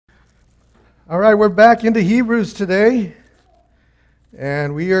All right, we're back into Hebrews today,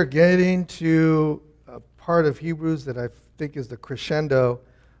 and we are getting to a part of Hebrews that I think is the crescendo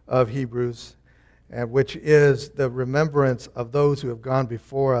of Hebrews, and which is the remembrance of those who have gone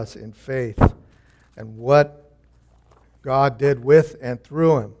before us in faith and what God did with and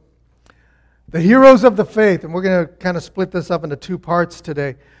through him. The heroes of the faith, and we're going to kind of split this up into two parts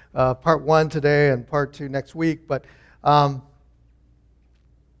today, part one today and part two next week, but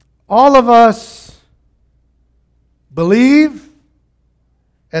all of us believe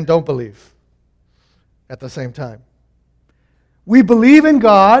and don't believe at the same time. We believe in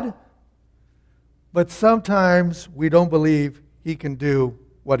God, but sometimes we don't believe He can do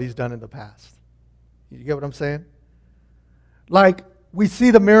what He's done in the past. You get what I'm saying? Like, we see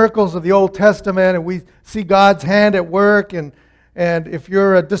the miracles of the Old Testament and we see God's hand at work, and if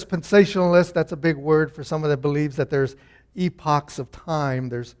you're a dispensationalist, that's a big word for someone that believes that there's epochs of time,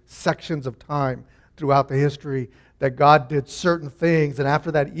 there's sections of time throughout the history that God did certain things, and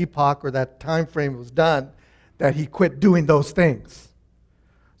after that epoch or that time frame was done, that He quit doing those things.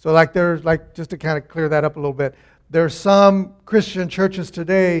 So just to kind of clear that up a little bit, there's some Christian churches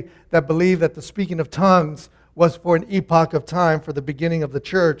today that believe that the speaking of tongues was for an epoch of time for the beginning of the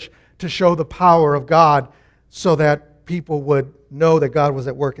church to show the power of God so that people would know that God was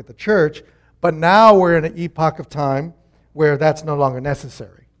at work at the church. But now we're in an epoch of time where that's no longer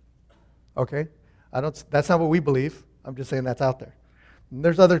necessary. Okay? That's not what we believe. I'm just saying that's out there. And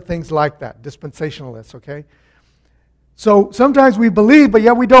there's other things like that, dispensationalists, okay? So sometimes we believe, but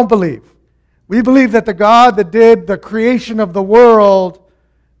yet we don't believe. We believe that the God that did the creation of the world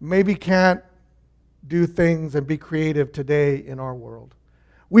maybe can't do things and be creative today in our world.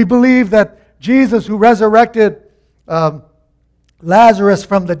 We believe that Jesus, who resurrected Lazarus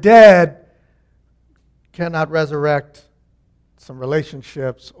from the dead, cannot resurrect some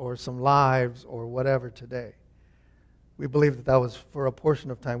relationships or some lives or whatever today. We believe that was for a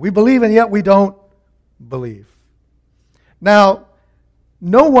portion of time. We believe and yet we don't believe. Now,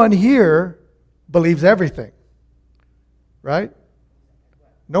 no one here believes everything, right?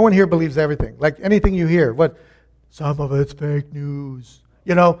 No one here believes everything. Like anything you hear, some of it's fake news.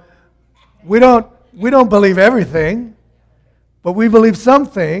 You know, we don't believe everything, but we believe some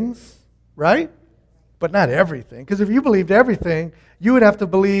things, right? But not everything. Because if you believed everything, you would have to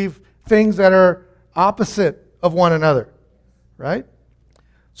believe things that are opposite of one another, right?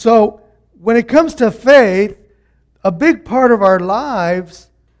 So when it comes to faith, a big part of our lives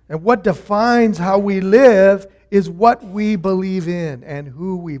and what defines how we live is what we believe in and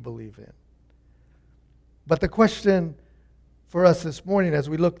who we believe in. But the question for us this morning as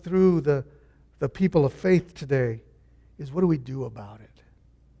we look through the people of faith today is, what do we do about it?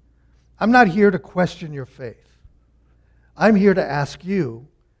 I'm not here to question your faith. I'm here to ask you,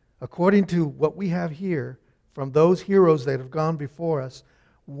 according to what we have here from those heroes that have gone before us,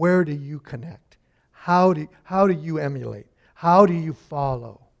 where do you connect? How do you emulate? How do you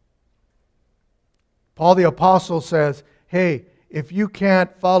follow? Paul the Apostle says, hey, if you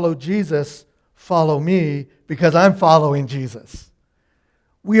can't follow Jesus, follow me, because I'm following Jesus.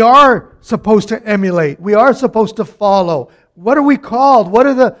 We are supposed to emulate. We are supposed to follow. What are we called? One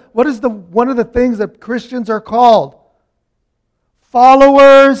of the things that Christians are called?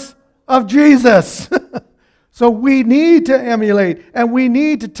 Followers of Jesus. So we need to emulate, and we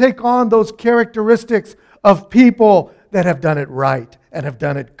need to take on those characteristics of people that have done it right and have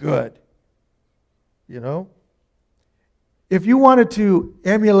done it good. You know? If you wanted to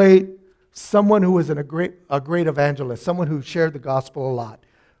emulate someone who was a great evangelist, someone who shared the gospel a lot,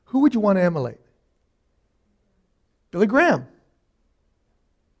 who would you want to emulate? Billy Graham.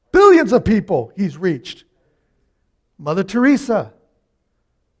 Billions of people he's reached. Mother Teresa.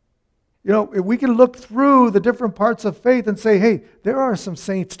 You know, we can look through the different parts of faith and say, hey, there are some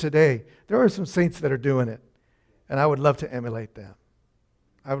saints today. There are some saints that are doing it. And I would love to emulate them.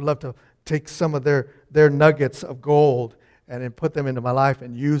 I would love to take some of their nuggets of gold and then put them into my life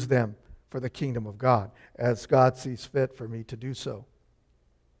and use them for the kingdom of God as God sees fit for me to do so.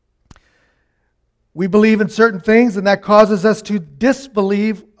 We believe in certain things, and that causes us to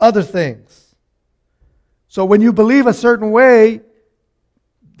disbelieve other things. So when you believe a certain way,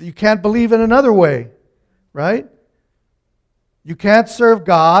 you can't believe in another way, right? You can't serve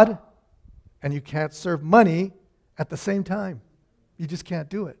God and you can't serve money at the same time. You just can't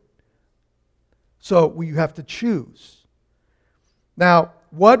do it. So you have to choose. Now,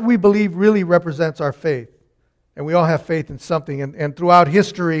 what we believe really represents our faith. And we all have faith in something. And throughout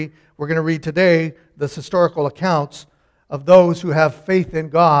history, we're going to read today the historical accounts of those who have faith in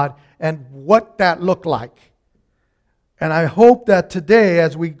God and what that looked like. And I hope that today,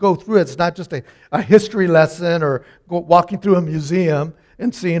 as we go through it, it's not just a history lesson or walking through a museum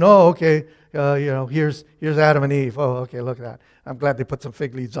and seeing, oh, okay, here's Adam and Eve. Oh, okay, look at that. I'm glad they put some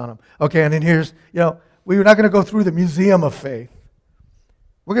fig leaves on them. Okay, and then here's, we're not going to go through the museum of faith.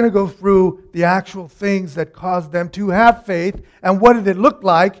 We're going to go through the actual things that caused them to have faith and what did it look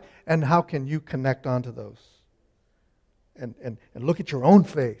like and how can you connect onto those. And look at your own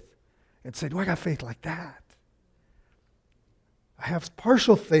faith and say, do I got faith like that? I have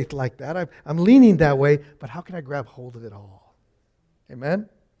partial faith like that. I'm leaning that way, but how can I grab hold of it all? Amen?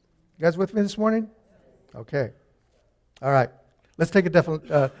 You guys with me this morning? Okay. All right. Let's take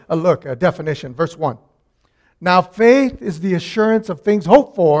a definition. Verse 1. Now faith is the assurance of things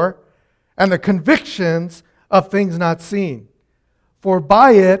hoped for and the convictions of things not seen. For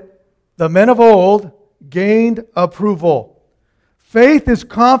by it the men of old gained approval. Faith is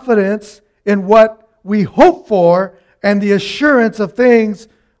confidence in what we hope for and the assurance of things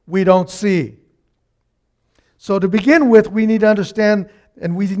we don't see. So to begin with, we need to understand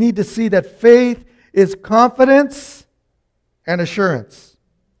and we need to see that faith is confidence and assurance.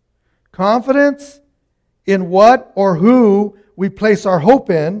 Confidence in what or who we place our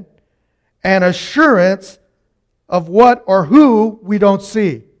hope in, and assurance of what or who we don't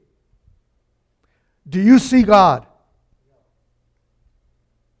see. Do you see God?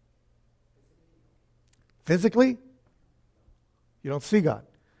 Physically? You don't see God.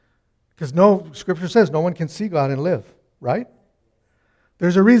 Because Scripture says no one can see God and live, right?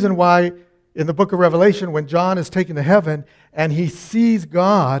 There's a reason why in the book of Revelation, when John is taken to heaven and he sees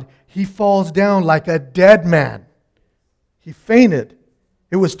God, he falls down like a dead man. He fainted.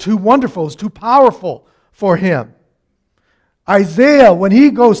 It was too wonderful. It was too powerful for him. Isaiah, when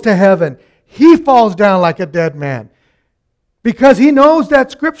he goes to heaven, he falls down like a dead man because he knows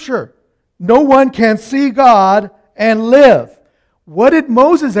that Scripture. No one can see God and live. What did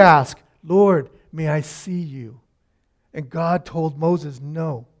Moses ask? Lord, may I see you? And God told Moses,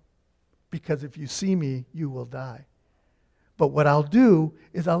 no, because if you see me, you will die. But what I'll do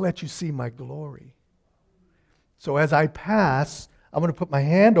is I'll let you see my glory. So as I pass, I'm going to put my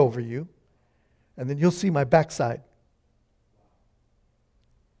hand over you, and then you'll see my backside.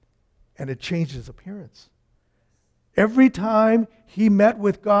 And it changed his appearance. Every time he met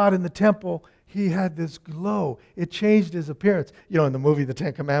with God in the temple, he had this glow. It changed his appearance. In the movie The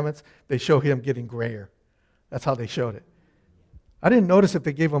Ten Commandments, they show him getting grayer. That's how they showed it. I didn't notice if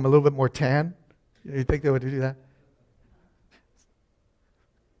they gave him a little bit more tan. You think they would do that?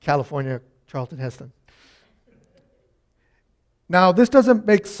 California, Charlton Heston. Now, this doesn't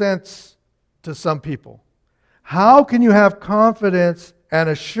make sense to some people. How can you have confidence and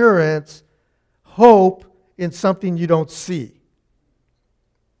assurance, hope in something you don't see?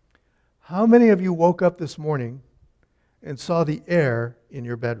 How many of you woke up this morning and saw the air in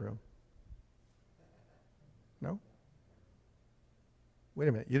your bedroom? No? Wait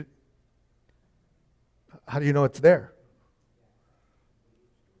a minute. How do you know it's there?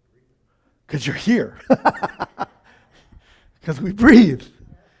 Because you're here. Because we breathe,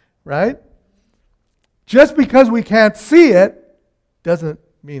 right? Just because we can't see it doesn't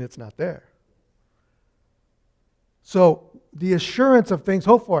mean it's not there. So the assurance of things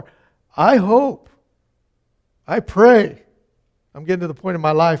hoped for. I hope, I pray, I'm getting to the point in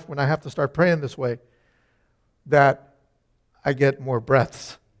my life when I have to start praying this way, that I get more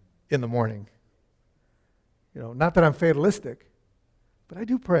breaths in the morning. Not that I'm fatalistic, but I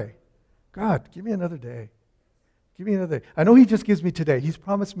do pray. God, give me another day. Give me another day. I know He just gives me today. He's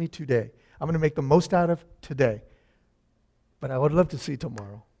promised me today. I'm going to make the most out of today. But I would love to see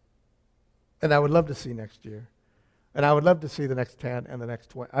tomorrow. And I would love to see next year. And I would love to see the next 10 and the next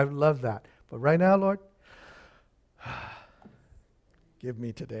 20. I would love that. But right now, Lord, give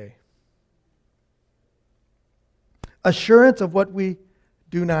me today. Assurance of what we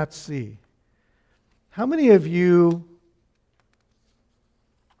do not see. How many of you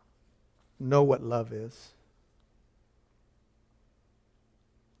know what love is?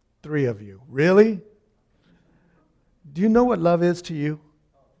 3 of you. Really? Do you know what love is to you?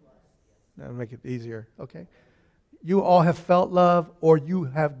 That'll make it easier. Okay. You all have felt love or you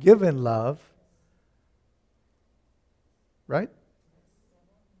have given love. Right?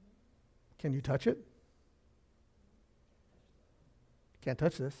 Can you touch it? Can't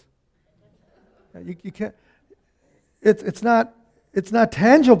touch this. You can't. It's not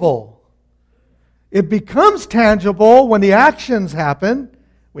tangible. It becomes tangible when the actions happen,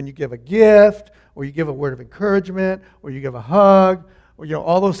 when you give a gift, or you give a word of encouragement, or you give a hug, or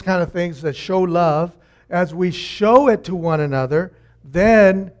all those kind of things that show love. As we show it to one another,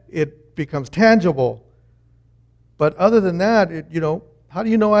 then it becomes tangible. But other than that, how do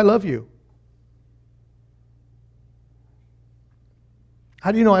you know I love you?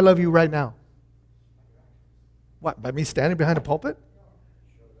 How do you know I love you right now? What, by me standing behind a pulpit?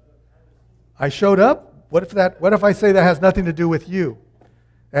 I showed up? What if I say that has nothing to do with you?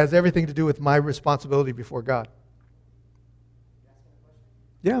 It has everything to do with my responsibility before God.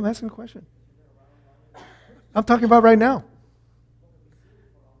 Yeah, I'm asking a question. I'm talking about right now.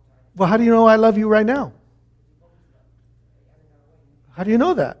 Well, how do you know I love you right now? How do you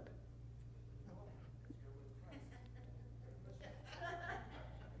know that?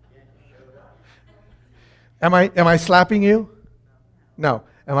 Am I slapping you? No.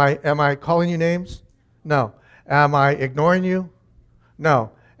 Am I calling you names? No. Am I ignoring you?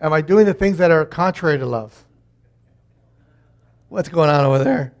 No. Am I doing the things that are contrary to love? What's going on over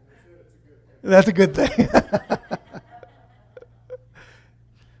there? That's a good thing.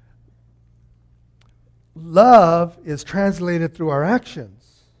 Love is translated through our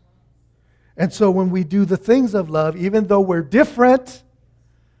actions. And so when we do the things of love, even though we're different,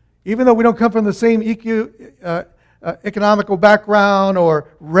 even though we don't come from the same economical background or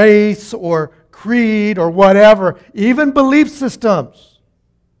race or creed or whatever, even belief systems,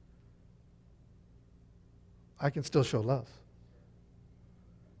 I can still show love.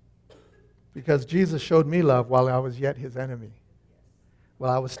 Because Jesus showed me love while I was yet his enemy.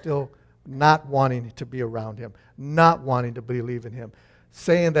 While I was still not wanting to be around him, not wanting to believe in him,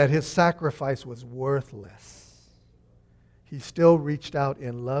 saying that his sacrifice was worthless. He still reached out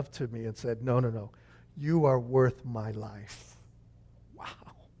in love to me and said, no, you are worth my life. Wow.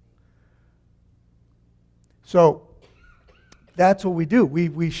 So that's what we do.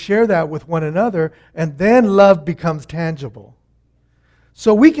 We share that with one another, and then love becomes tangible.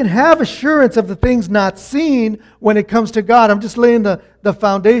 So we can have assurance of the things not seen when it comes to God. I'm just laying the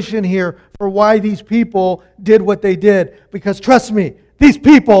foundation here for why these people did what they did. Because trust me, these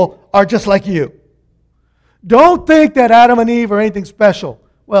people are just like you. Don't think that Adam and Eve are anything special.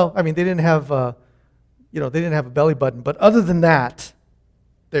 Well, I mean, they didn't have, they didn't have a belly button. But other than that,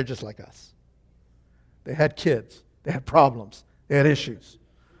 they're just like us. They had kids. They had problems. They had issues.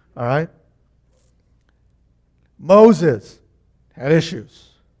 All right? Moses had issues.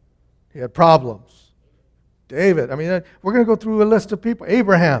 He had problems. David, we're going to go through a list of people.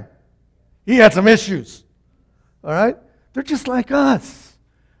 Abraham, he had some issues. All right? They're just like us.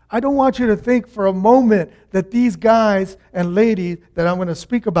 I don't want you to think for a moment that these guys and ladies that I'm going to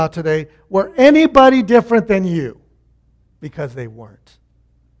speak about today were anybody different than you, because they weren't.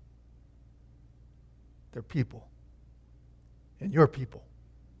 They're people. And you're people.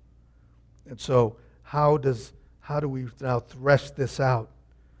 And so how do we now thresh this out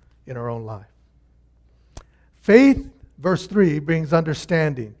in our own life? Faith, verse 3, brings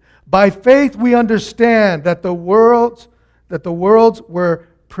understanding. By faith we understand that the worlds were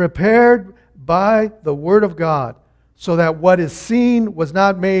prepared by the word of God, so that what is seen was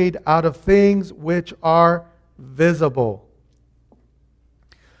not made out of things which are visible.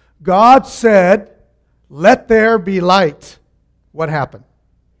 God said, "Let there be light." What happened?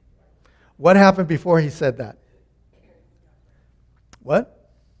 What happened before he said that? What?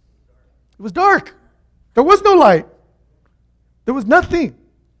 It was dark. There was no light. There was nothing.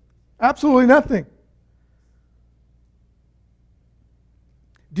 Absolutely nothing.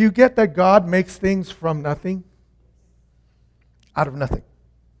 Do you get that God makes things from nothing? Out of nothing.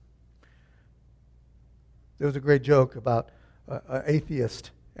 There was a great joke about an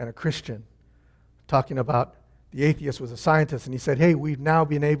atheist and a Christian talking about the atheist was a scientist, and he said, "Hey, we've now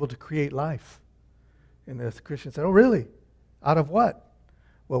been able to create life." And the Christian said, "Oh, really? Out of what?"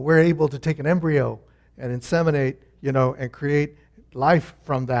 "Well, we're able to take an embryo and inseminate, and create life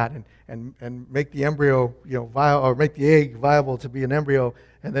from that, and make the embryo, viable, or make the egg viable to be an embryo,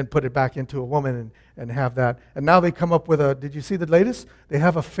 and then put it back into a woman and have that." And now they come up with did you see the latest? They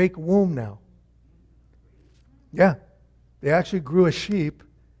have a fake womb now. Yeah. They actually grew a sheep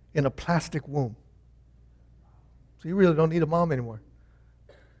in a plastic womb. So you really don't need a mom anymore.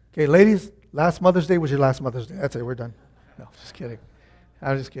 Okay, ladies, last Mother's Day was your last Mother's Day. That's it, we're done. No, just kidding.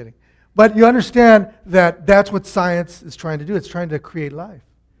 I'm just kidding. But you understand that that's what science is trying to do. It's trying to create life.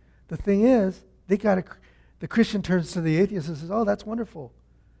 The thing is, the Christian turns to the atheist and says, "Oh, that's wonderful.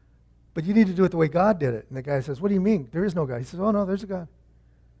 But you need to do it the way God did it." And the guy says, "What do you mean? There is no God." He says, "Oh, no, there's a God.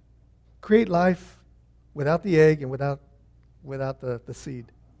 Create life without the egg and without the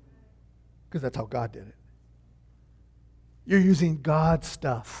seed. Because that's how God did it. You're using God's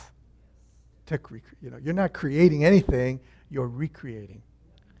stuff to you're not creating anything, you're recreating.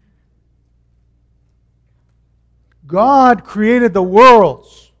 God created the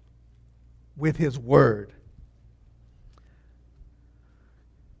worlds with his word.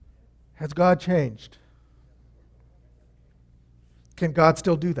 Has God changed? Can God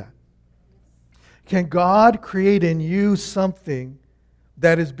still do that? Can God create in you something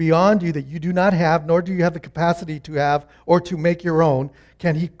that is beyond you that you do not have, nor do you have the capacity to have or to make your own?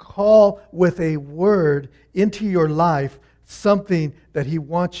 Can He call with a word into your life something that He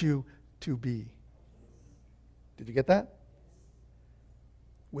wants you to be? Did you get that?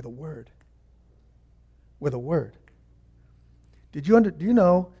 With a word. With a word. Do you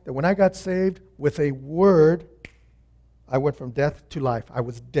know that when I got saved, with a word, I went from death to life. I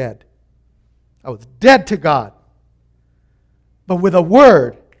was dead. I was dead to God. But with a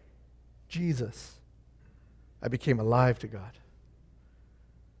word, Jesus, I became alive to God.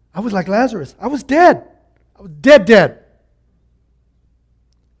 I was like Lazarus. I was dead. I was dead.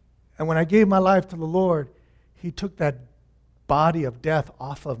 And when I gave my life to the Lord, He took that body of death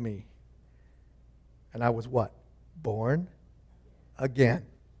off of me. And I was what? Born again.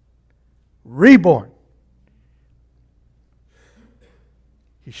 Reborn.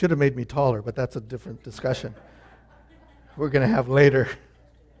 He should have made me taller, but that's a different discussion we're going to have later.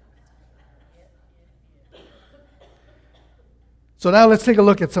 So now let's take a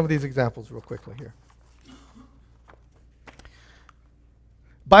look at some of these examples real quickly here.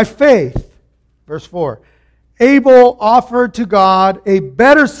 By faith, verse 4, Abel offered to God a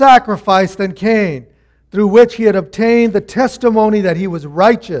better sacrifice than Cain, through which he had obtained the testimony that he was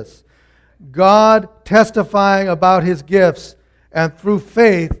righteous, God testifying about his gifts, and through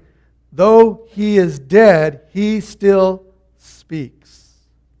faith, though he is dead, he still speaks.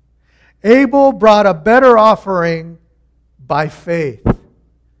 Abel brought a better offering by faith.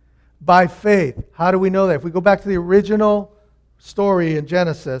 By faith. How do we know that? If we go back to the original story in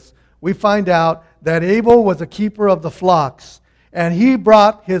Genesis, we find out that Abel was a keeper of the flocks, and he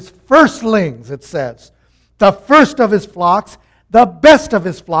brought his firstlings, it says, the first of his flocks, the best of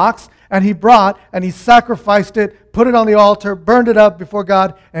his flocks, and he brought and he sacrificed it, put it on the altar, burned it up before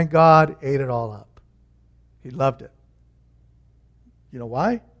God, and God ate it all up. He loved it. You know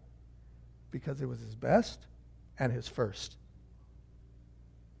why? Because it was his best and his first.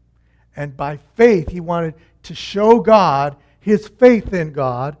 And by faith, he wanted to show God his faith in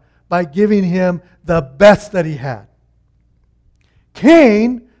God by giving him the best that he had.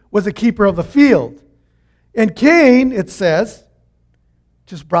 Cain was a keeper of the field. And Cain, it says,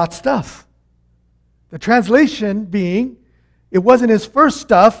 just brought stuff. The translation being, it wasn't his first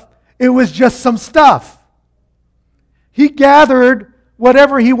stuff, it was just some stuff. He gathered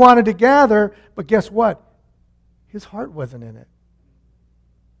whatever he wanted to gather, but guess what? His heart wasn't in it.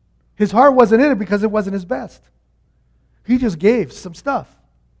 His heart wasn't in it because it wasn't his best. He just gave some stuff.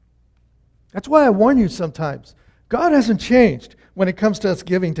 That's why I warn you sometimes. God hasn't changed when it comes to us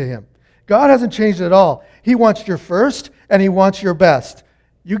giving to Him. God hasn't changed at all. He wants your first and He wants your best.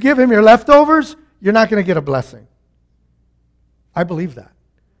 You give Him your leftovers, you're not going to get a blessing. I believe that.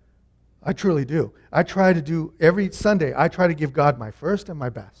 I truly do. I try to do every Sunday, I try to give God my first and my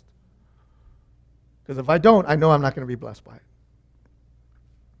best. Because if I don't, I know I'm not going to be blessed by it.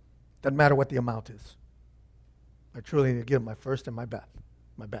 Doesn't matter what the amount is. I truly need to give Him my first and my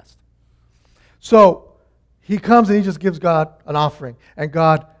best. So, he comes and he just gives God an offering, and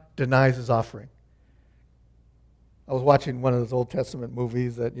God denies his offering. I was watching one of those Old Testament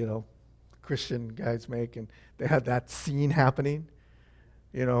movies that, Christian guys make, and they had that scene happening,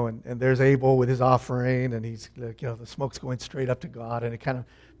 and there's Abel with his offering, and he's like, the smoke's going straight up to God, and it kind of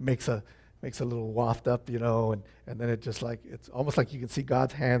makes a little waft up, and then it just like, it's almost like you can see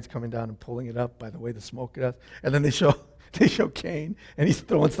God's hands coming down and pulling it up by the way the smoke does. And then they show Cain, and he's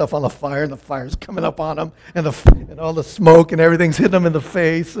throwing stuff on the fire, and the fire's coming up on him, and all the smoke and everything's hitting him in the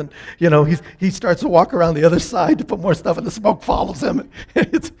face, and he starts to walk around the other side to put more stuff, and the smoke follows him.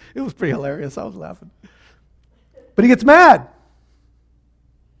 It was pretty hilarious. I was laughing. But he gets mad.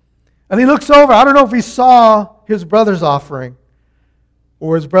 And he looks over. I don't know if he saw his brother's offering,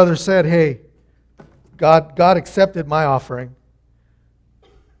 or his brother said, hey, God accepted my offering.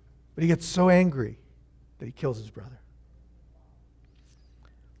 But he gets so angry that he kills his brother.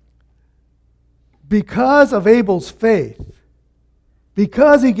 Because of Abel's faith,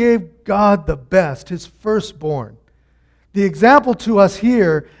 because he gave God the best, his firstborn, the example to us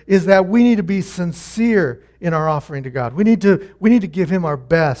here is that we need to be sincere in our offering to God. We need to give Him our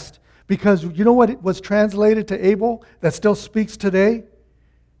best. Because you know what it was translated to Abel that still speaks today?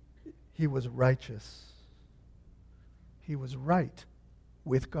 He was righteous. He was right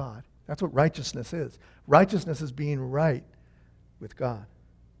with God. That's what righteousness is. Righteousness is being right with God.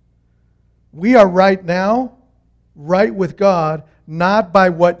 We are right now, right with God, not by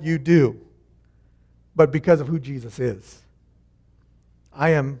what you do, but because of who Jesus is.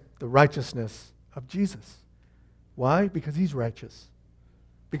 I am the righteousness of Jesus. Why? Because he's righteous.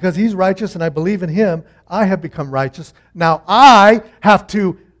 Because he's righteous and I believe in him, I have become righteous. Now I have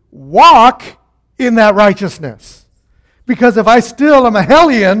to walk in that righteousness. Because if I still am a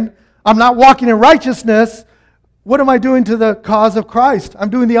hellion, I'm not walking in righteousness, what am I doing to the cause of Christ? I'm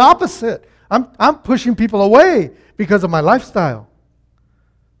doing the opposite. I'm pushing people away because of my lifestyle.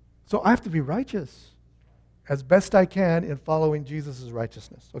 So I have to be righteous as best I can in following Jesus'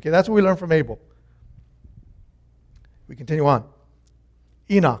 righteousness. Okay, that's what we learn from Abel. We continue on.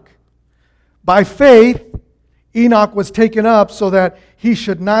 Enoch. By faith, Enoch was taken up so that he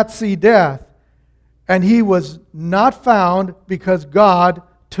should not see death, and he was not found because God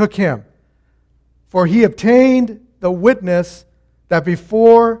took him. For he obtained the witness that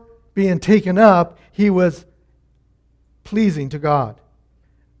before being taken up, he was pleasing to God.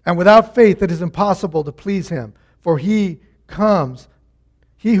 And without faith, it is impossible to please him. For he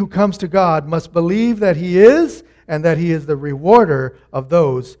who comes to God must believe that he is, and that he is the rewarder of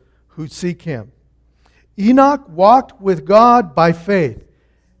those who seek him. Enoch walked with God by faith.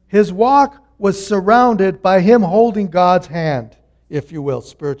 His walk was surrounded by him holding God's hand, if you will,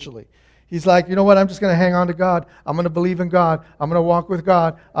 spiritually. He's like, you know what, I'm just going to hang on to God. I'm going to believe in God. I'm going to walk with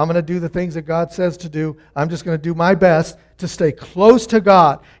God. I'm going to do the things that God says to do. I'm just going to do my best to stay close to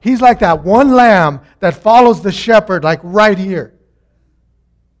God. He's like that one lamb that follows the shepherd, like right here.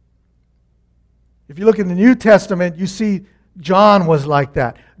 If you look in the New Testament, you see John was like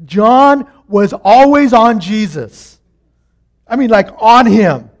that. John was always on Jesus. I mean, like on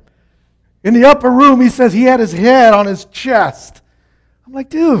him. In the upper room, he says he had his head on his chest. I'm like,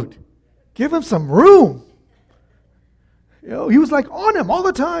 dude, give him some room. You know, he was like on him all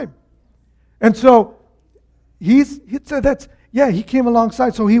the time. And so he came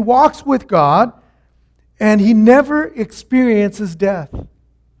alongside. So he walks with God, and he never experiences death.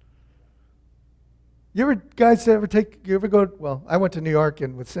 You ever go, well, I went to New York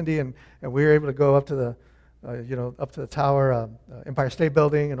and with Cindy, and we were able to go up to the tower, Empire State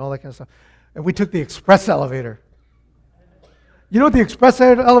Building and all that kind of stuff. And we took the express elevator. You know what the express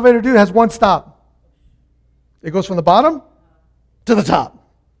elevator do? It has one stop. It goes from the bottom to the top.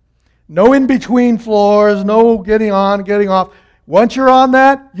 No in-between floors, no getting on, getting off. Once you're on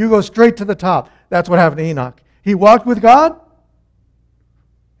that, you go straight to the top. That's what happened to Enoch. He walked with God,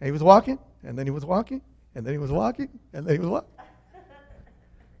 and he was walking, and then he was walking, and then he was walking, and then he was walking.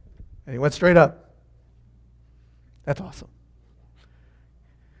 And he went straight up. That's awesome.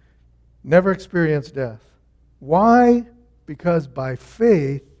 Never experienced death. Why? Because by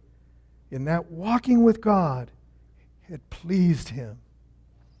faith, in that walking with God, it pleased him.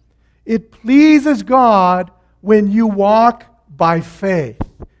 It pleases God when you walk by faith,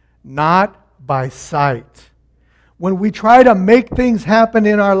 not by sight. When we try to make things happen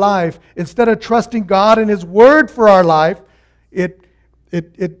in our life, instead of trusting God and his word for our life, it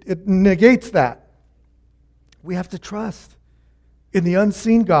negates that. We have to trust in the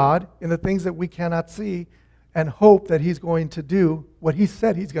unseen God, in the things that we cannot see, and hope that he's going to do what he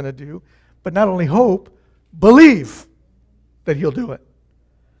said he's going to do. But not only hope, believe that he'll do it.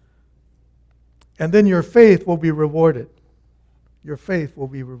 And then your faith will be rewarded. Your faith will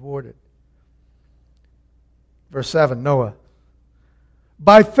be rewarded. Verse 7, Noah.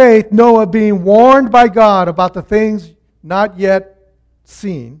 By faith, Noah, being warned by God about the things not yet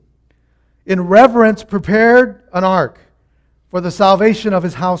seen, in reverence prepared an ark for the salvation of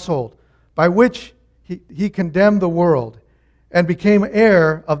his household, by which he condemned the world and became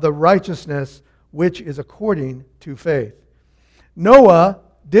heir of the righteousness which is according to faith. Noah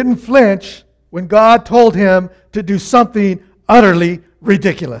didn't flinch when God told him to do something utterly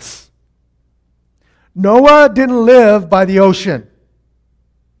ridiculous. Noah didn't live by the ocean.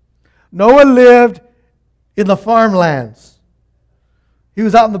 Noah lived in the farmlands. He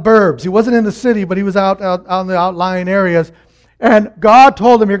was out in the burbs. He wasn't in the city, but he was out in the outlying areas. And God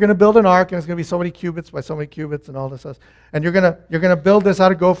told him, you're going to build an ark, and it's going to be so many cubits by so many cubits and all this stuff. And you're going to build this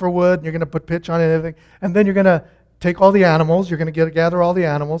out of gopher wood, and you're going to put pitch on it and everything. And then you're going to take all the animals. You're going to gather all the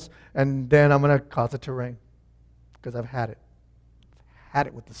animals, and then I'm going to cause it to rain. Because I've had it. I've had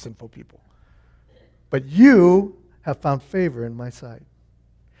it with the sinful people. But you have found favor in my sight.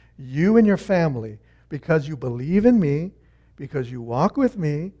 You and your family, because you believe in me, because you walk with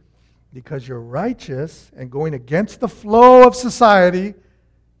me, because you're righteous and going against the flow of society,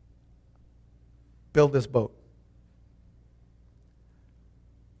 build this boat.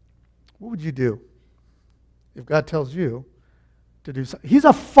 What would you do if God tells you to do something? He's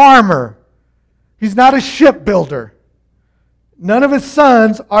a farmer. He's not a shipbuilder. None of his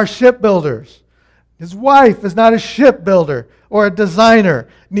sons are shipbuilders. His wife is not a shipbuilder or a designer.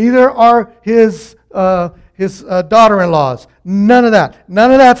 Neither are his daughter-in-laws. None of that.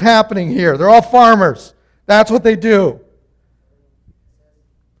 None of that's happening here. They're all farmers. That's what they do.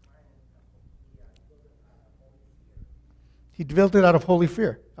 He built it out of holy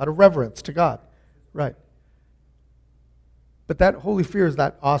fear, out of reverence to God. Right. But that holy fear is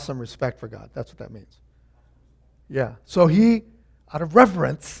that awesome respect for God. That's what that means. Yeah. So he, out of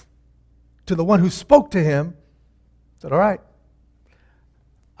reverence to the one who spoke to him, said, all right,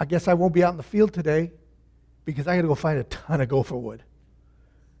 I guess I won't be out in the field today because I got to go find a ton of gopher wood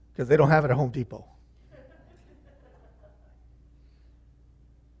because they don't have it at Home Depot.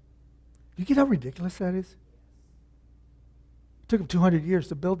 You get how ridiculous that is? It took him 200 years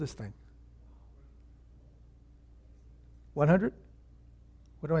to build this thing. 100?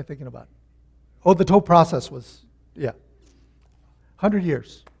 What am I thinking about? Oh, the whole process was, 100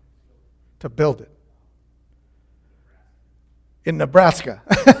 years to build it. In Nebraska.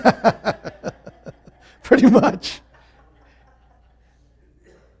 Pretty much.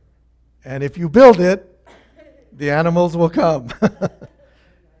 And if you build it, the animals will come.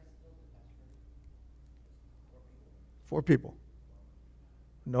 4 people.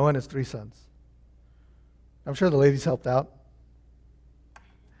 Noah and his 3 sons. I'm sure the ladies helped out.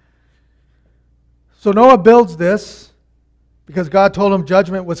 So Noah builds this because God told him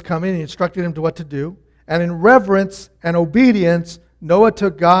judgment was coming. He instructed him to what to do. And in reverence and obedience, Noah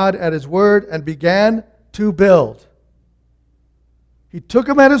took God at his word and began to build. He took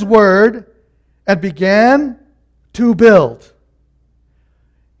him at his word and began to build.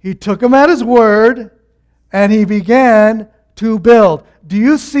 He took him at his word and he began to build. Do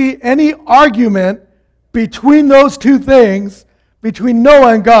you see any argument between those two things, between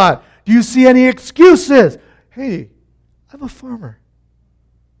Noah and God? Do you see any excuses? Hey, I'm a farmer.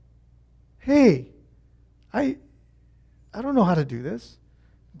 Hey, I don't know how to do this.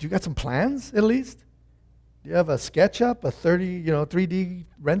 Do you got some plans at least? Do you have a SketchUp, a 3D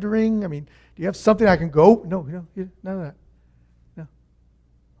rendering? I mean, do you have something I can go? No, none of that. No.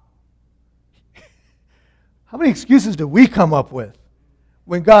 How many excuses do we come up with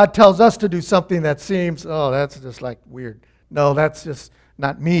when God tells us to do something that seems, that's just like weird. No, that's just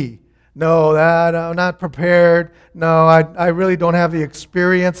not me. No, that I'm not prepared. No, I really don't have the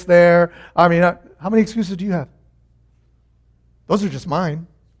experience there. I mean, how many excuses do you have? Those are just mine.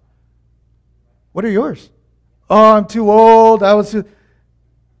 What are yours? Oh, I'm too old. Noah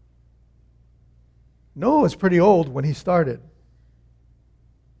was pretty old when he started.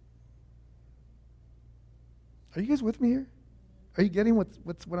 Are you guys with me here? Are you getting what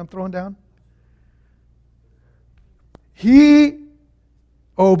I'm throwing down? He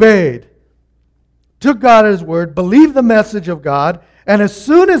obeyed, took God at his word, believed the message of God, and as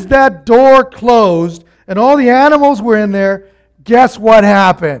soon as that door closed and all the animals were in there, guess what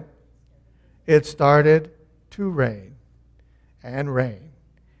happened? It started to rain and rain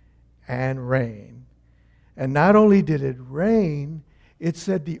and rain. And not only did it rain, it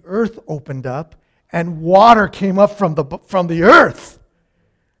said the earth opened up and water came up from the earth.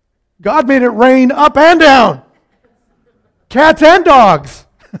 God made it rain up and down. Cats and dogs.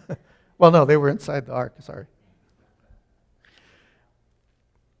 Well, no, they were inside the ark, sorry.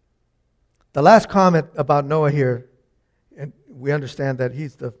 The last comment about Noah here, and we understand that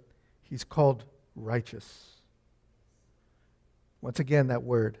he's called righteous. Once again, that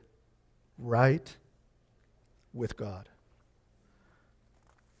word, right with God.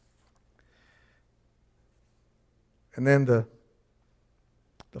 And then the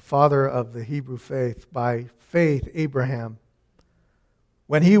father of the Hebrew faith, by faith, Abraham,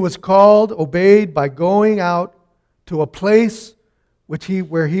 when he was called, obeyed by going out to a place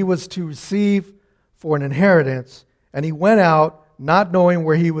where he was to receive for an inheritance, and he went out not knowing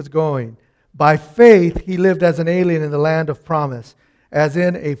where he was going. By faith, he lived as an alien in the land of promise, as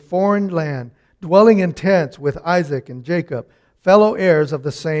in a foreign land, dwelling in tents with Isaac and Jacob, fellow heirs of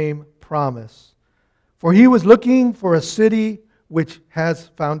the same promise. For he was looking for a city which has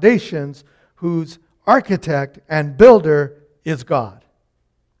foundations, whose architect and builder is God.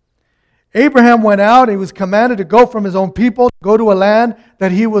 Abraham went out, and he was commanded to go from his own people, to go to a land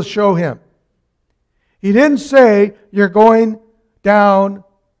that he will show him. He didn't say, you're going down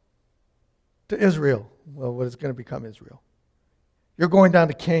to Israel. Well, what is going to become Israel? You're going down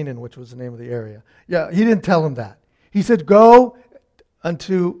to Canaan, which was the name of the area. Yeah, he didn't tell him that. He said, go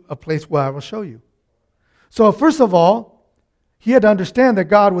unto a place where I will show you. So first of all, he had to understand that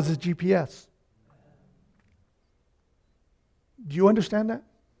God was his GPS. Do you understand that?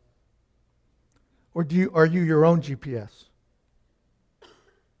 Or are you your own GPS?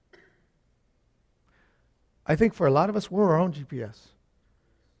 I think for a lot of us, we're our own GPS.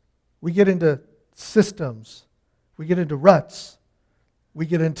 We get into systems. We get into ruts. We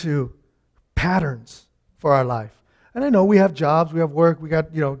get into patterns for our life. And I know we have jobs, we have work, we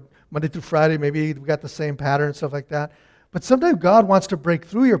got, Monday through Friday, maybe we got the same pattern and stuff like that. But sometimes God wants to break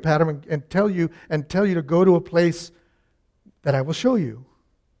through your pattern and tell you to go to a place that I will show you.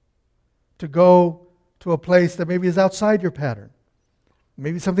 To go to a place that maybe is outside your pattern.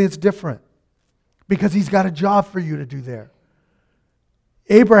 Maybe something that's different. Because he's got a job for you to do there.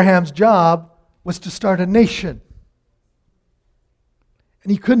 Abraham's job was to start a nation.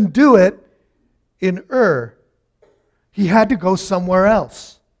 And he couldn't do it in Ur. He had to go somewhere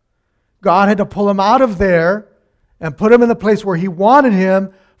else. God had to pull him out of there and put him in the place where he wanted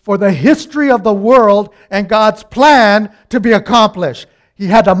him for the history of the world and God's plan to be accomplished. He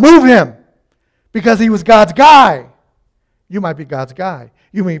had to move him because he was God's guy. You might be God's guy.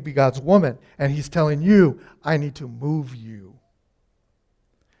 You may be God's woman. And he's telling you, I need to move you.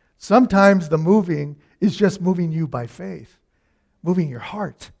 Sometimes the moving is just moving you by faith. Moving your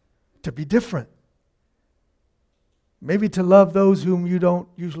heart to be different. Maybe to love those whom you don't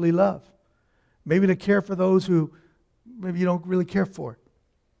usually love. Maybe to care for those who maybe you don't really care for.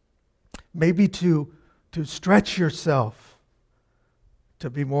 Maybe to stretch yourself to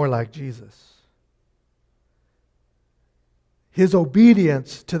be more like Jesus. His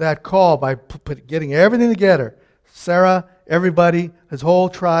obedience to that call by getting everything together, Sarah, everybody, his whole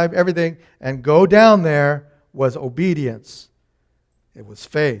tribe, everything, and go down there was obedience. It was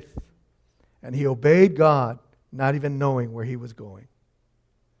faith. And he obeyed God, not even knowing where he was going.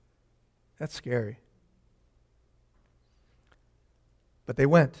 That's scary. But they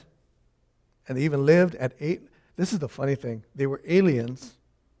went. And they even lived at this is the funny thing. They were aliens,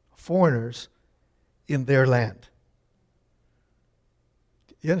 foreigners, in their land.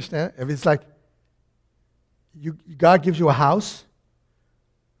 You understand? It's like God gives you a house,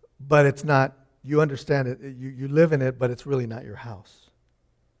 but it's not, you understand it, you live in it, but it's really not your house.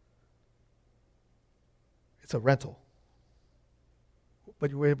 It's a rental.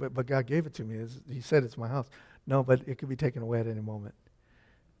 But God gave it to me. He said it's my house. No, but it could be taken away at any moment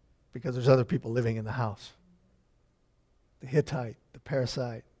because there's other people living in the house. The Hittite, the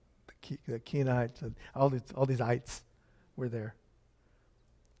Perizzite, the Kenite, all these ites were there.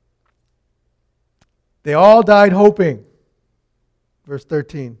 They all died hoping. Verse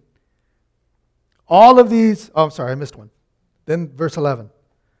 13. All of these, I missed one. Then verse 11.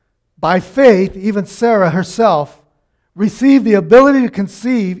 By faith, even Sarah herself received the ability to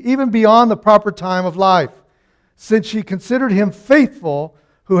conceive even beyond the proper time of life, since she considered him faithful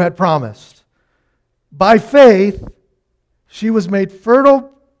who had promised. By faith, she was made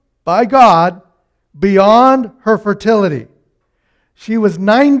fertile by God beyond her fertility. She was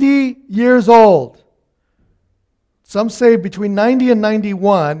 90 years old. Some say between 90 and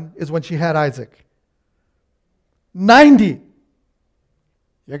 91 is when she had Isaac. 90.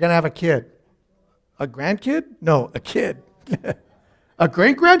 You're going to have a kid. A grandkid? No, a kid. A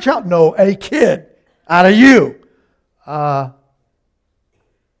great-grandchild? No, a kid. Out of you.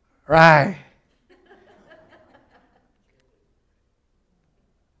 Right.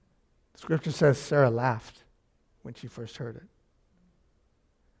 Scripture says Sarah laughed when she first heard it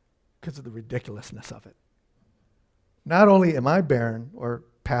because of the ridiculousness of it. Not only am I barren or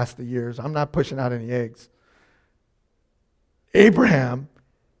past the years, I'm not pushing out any eggs. Abraham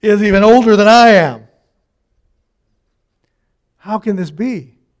is even older than I am. How can this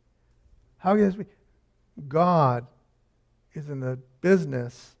be? How can this be? God is in the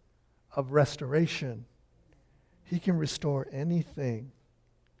business of restoration. He can restore anything.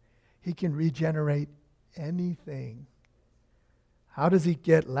 He can regenerate anything. How does he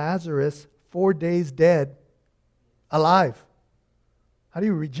get Lazarus 4 days dead alive? How do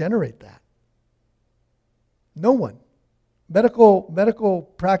you regenerate that? No one.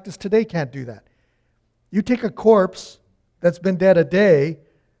 Medical practice today can't do that. You take a corpse that's been dead a day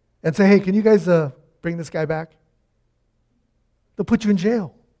and say, hey, can you guys bring this guy back? They'll put you in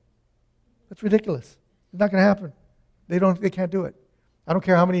jail. That's ridiculous. It's not going to happen. They can't do it. I don't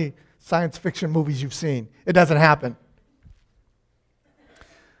care how many science fiction movies you've seen. It doesn't happen.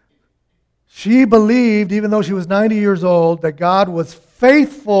 She believed, even though she was 90 years old, that God was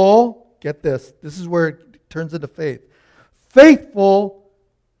faithful. Get this. This is where it turns into faith. Faithful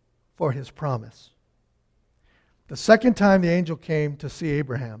for his promise. The second time the angel came to see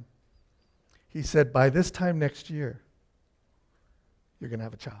Abraham, he said, by this time next year, you're going to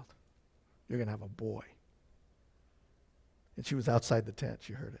have a child. You're going to have a boy. And she was outside the tent.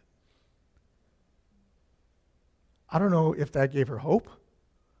 She heard it. I don't know if that gave her hope.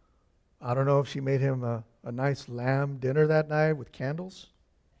 I don't know if she made him a nice lamb dinner that night with candles.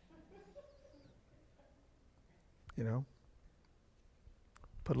 You know,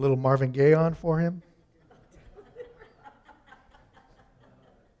 put a little Marvin Gaye on for him.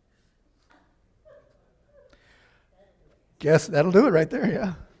 Guess that'll do it right there,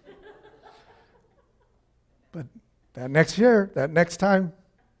 yeah. But that next year, that next time,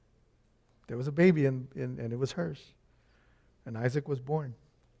 there was a baby and it was hers. And Isaac was born.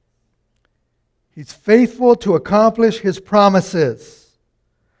 He's faithful to accomplish his promises.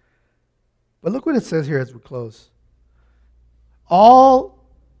 But look what it says here as we close. All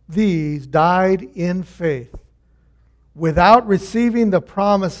these died in faith, without receiving the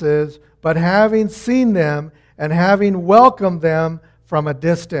promises, but having seen them and having welcomed them from a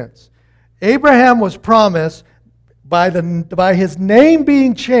distance. Abraham was promised by his name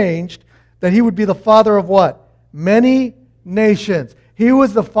being changed that he would be the father of what? Many nations. He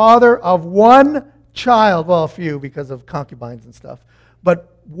was the father of one child, well, a few because of concubines and stuff,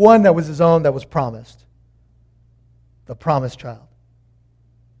 but one that was his own that was promised. The promised child.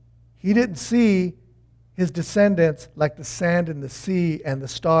 He didn't see his descendants like the sand in the sea and the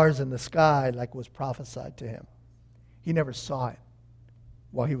stars in the sky like was prophesied to him. He never saw it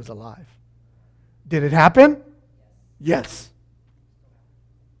while he was alive. Did it happen? Yes.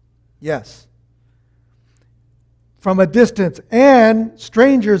 Yes. From a distance, and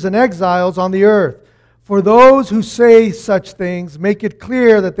strangers and exiles on the earth. For those who say such things make it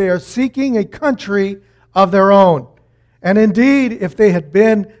clear that they are seeking a country of their own. And indeed, if they had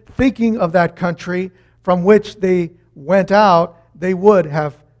been thinking of that country from which they went out, they would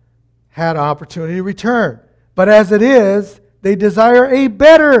have had an opportunity to return. But as it is, they desire a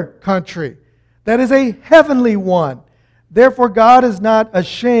better country, that is a heavenly one. Therefore, God is not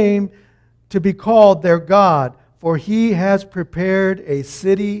ashamed to be called their God, for He has prepared a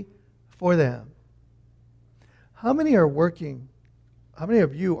city for them. How many of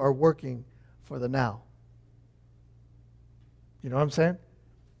you are working for the now? You know what I'm saying?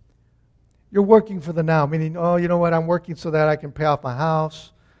 You're working for the now, meaning, oh, you know what, I'm working so that I can pay off my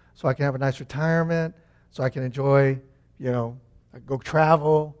house, so I can have a nice retirement, so I can enjoy, I go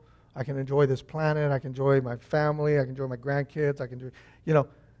travel, I can enjoy this planet, I can enjoy my family, I can enjoy my grandkids, I can do,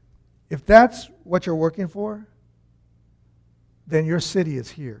 if that's what you're working for, then your city is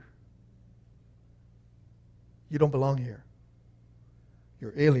here. You don't belong here.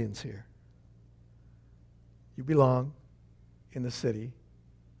 You're aliens here. You belong in the city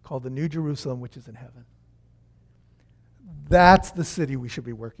called the New Jerusalem, which is in heaven. That's the city we should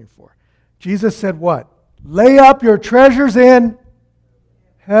be working for. Jesus said what? Lay up your treasures in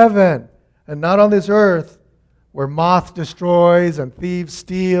heaven and not on this earth where moth destroys and thieves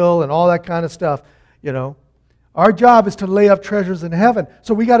steal and all that kind of stuff. Our job is to lay up treasures in heaven.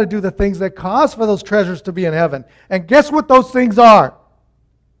 So we got to do the things that cause for those treasures to be in heaven. And guess what those things are?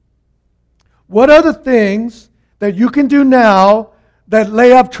 What are the things that you can do now that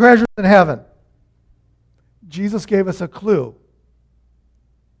lay up treasures in heaven? Jesus gave us a clue.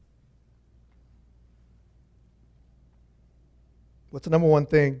 What's the number one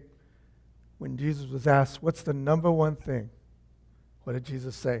thing? When Jesus was asked, what's the number one thing? What did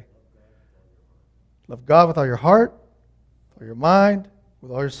Jesus say? Love God with all your heart, with all your mind,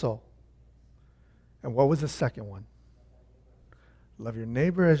 with all your soul. And what was the second one? Love your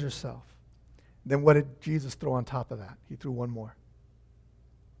neighbor as yourself. Then what did Jesus throw on top of that? He threw one more.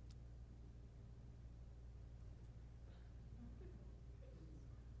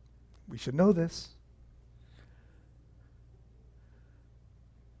 We should know this.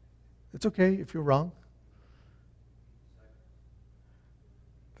 It's okay if you're wrong.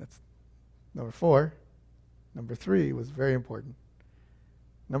 That's number 4. Number 3 was very important.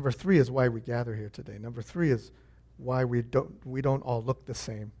 Number 3 is why we gather here today. Number 3 is why we don't all look the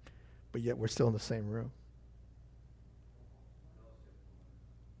same, but yet we're still in the same room.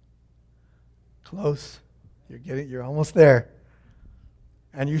 Close. You're almost there.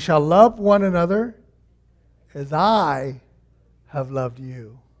 And you shall love one another as I have loved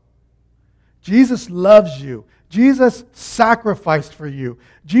you. Jesus loves you. Jesus sacrificed for you.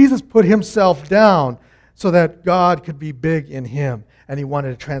 Jesus put himself down so that God could be big in him. And he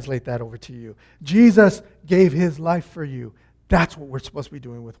wanted to translate that over to you. Jesus gave his life for you. That's what we're supposed to be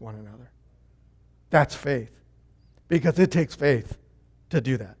doing with one another. That's faith. Because it takes faith to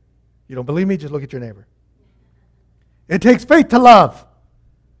do that. You don't believe me? Just look at your neighbor. It takes faith to love.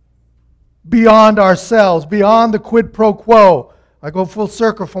 Beyond ourselves, beyond the quid pro quo. I go full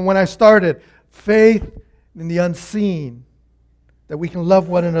circle from when I started. Faith in the unseen. That we can love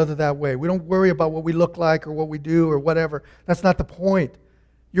one another that way. We don't worry about what we look like or what we do or whatever. That's not the point.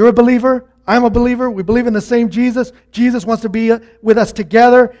 You're a believer? I'm a believer. We believe in the same Jesus. Jesus wants to be with us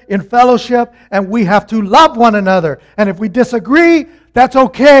together in fellowship, and we have to love one another. And if we disagree, that's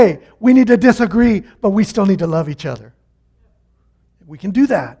okay. We need to disagree, but we still need to love each other. We can do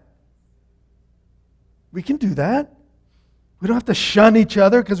that. We can do that. We don't have to shun each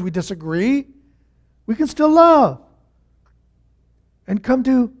other because we disagree. We can still love and come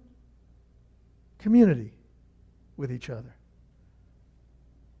to community with each other.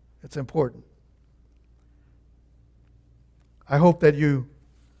 It's important. I hope that you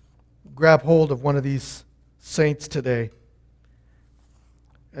grab hold of one of these saints today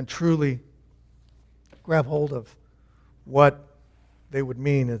and truly grab hold of what they would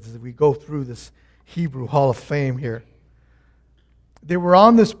mean as we go through this Hebrew Hall of Fame here. They were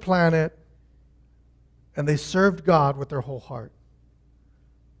on this planet and they served God with their whole heart.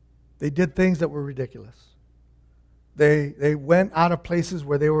 They did things that were ridiculous. They went out of places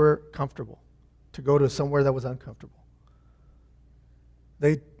where they were comfortable to go to somewhere that was uncomfortable.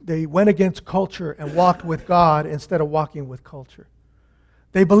 They went against culture and walked with God instead of walking with culture.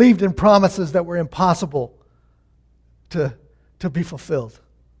 They believed in promises that were impossible to be fulfilled.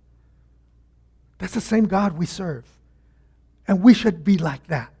 That's the same God we serve. And we should be like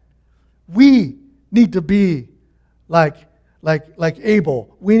that. We need to be like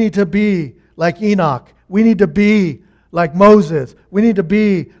Abel. We need to be like Enoch. We need to be like Moses. We need to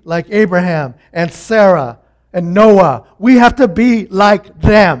be like Abraham and Sarah and Noah. We have to be like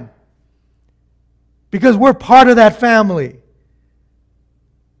them because we're part of that family.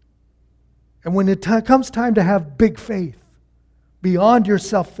 And when it comes time to have big faith, beyond your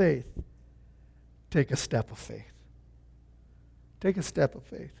self-faith, take a step of faith. Take a step of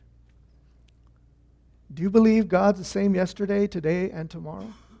faith. Do you believe God's the same yesterday, today, and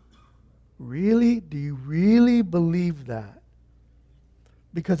tomorrow? Really? Do you really believe that?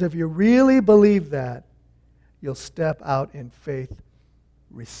 Because if you really believe that, you'll step out in faith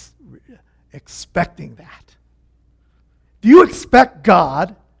expecting that. Do you expect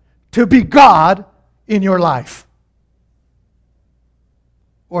God to be God in your life?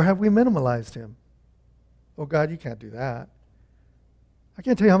 Or have we minimalized Him? Oh, God, you can't do that. I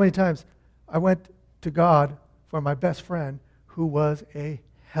can't tell you how many times I went to God for my best friend who was a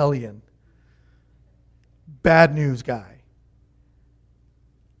hellion. Bad news guy.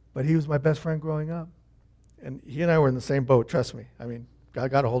 But he was my best friend growing up. And he and I were in the same boat, trust me. I mean,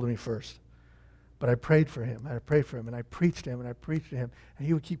 God got a hold of me first. But I prayed for him, and I prayed for him, and I preached to him, and I preached to him. And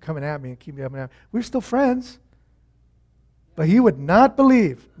he would keep coming at me and keep me coming at me. We were still friends. But he would not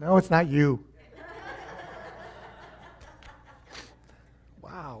believe. No, it's not you.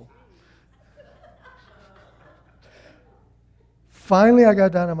 Wow. Finally, I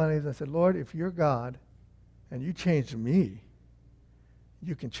got down on my knees and I said, Lord, if you're God and you changed me,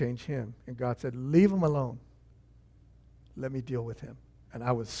 you can change him. And God said, leave him alone. Let me deal with him. And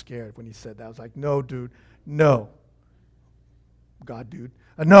I was scared when he said that. I was like, no, dude, no. God, dude,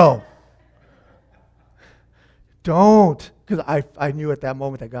 no. Don't. Because I knew at that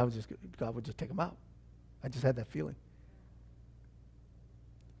moment that God would just take him out. I just had that feeling.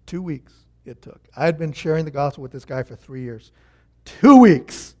 2 weeks it took. I had been sharing the gospel with this guy for 3 years. 2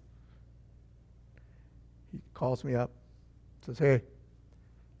 weeks. He calls me up, says, hey,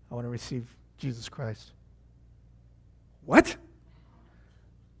 I want to receive Jesus Christ. What?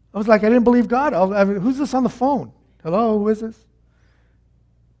 I was like, I didn't believe God. Who's this on the phone? Hello, who is this?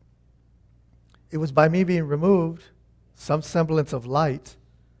 It was by me being removed, some semblance of light,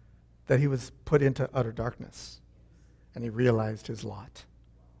 that he was put into utter darkness. And he realized his lot.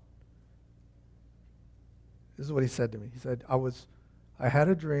 This is what he said to me. He said, I had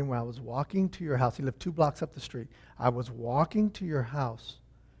a dream where I was walking to your house. He lived 2 blocks up the street. I was walking to your house,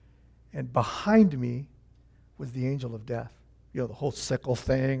 and behind me was the angel of death. You know, the whole sickle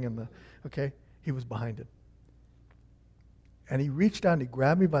thing and he was behind it. And he reached down, he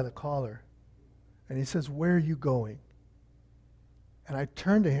grabbed me by the collar, and he says, where are you going? And I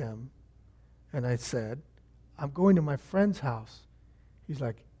turned to him, and I said, I'm going to my friend's house. He's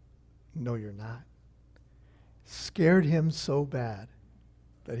like, no, you're not. Scared him so bad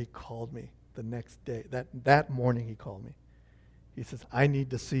that he called me the next day. That morning he called me. He says, I need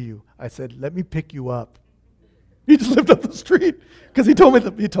to see you. I said, let me pick you up. He just lived up the street because he told me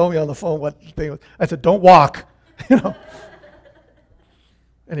on the phone what the thing was. I said, don't walk, And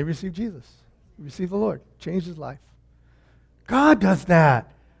he received Jesus. He received the Lord. Changed his life. God does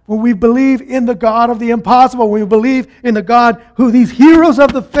that. When we believe in the God of the impossible, when we believe in the God who these heroes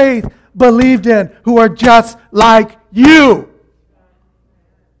of the faith believed in, who are just like you.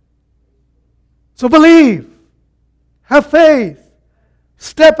 So believe. Have faith.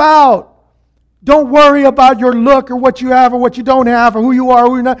 Step out. Don't worry about your look or what you have or what you don't have or who you are or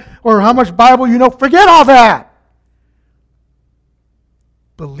who you're not or how much Bible you know. Forget all that.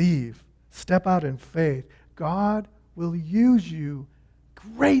 Believe. Step out in faith. God will use you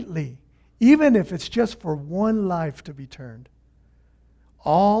greatly, even if it's just for one life to be turned.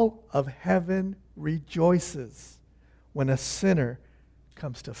 All of heaven rejoices when a sinner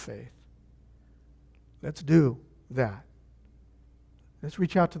comes to faith. Let's do that. Let's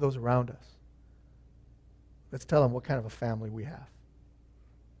reach out to those around us. Let's tell them what kind of a family we have.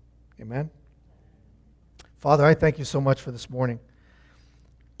 Amen? Father, I thank you so much for this morning.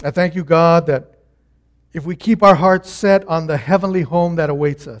 I thank you, God, that if we keep our hearts set on the heavenly home that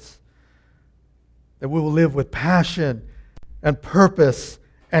awaits us, that we will live with passion and purpose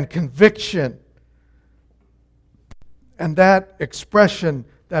and conviction. And that expression,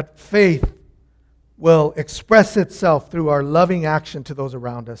 that faith, will express itself through our loving action to those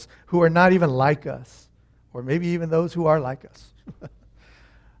around us who are not even like us, or maybe even those who are like us.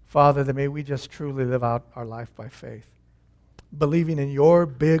 Father, that may we just truly live out our life by faith, believing in your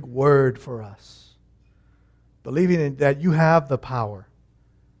big word for us, believing in that you have the power.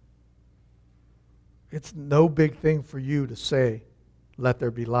 It's no big thing for you to say, let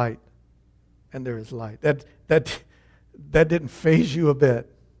there be light, and there is light. That didn't faze you a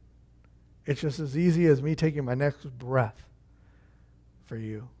bit. It's just as easy as me taking my next breath for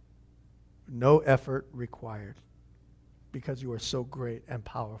you. No effort required because you are so great and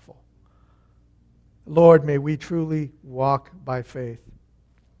powerful. Lord, may we truly walk by faith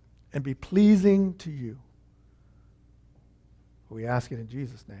and be pleasing to you. We ask it in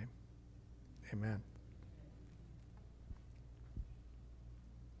Jesus' name. Amen.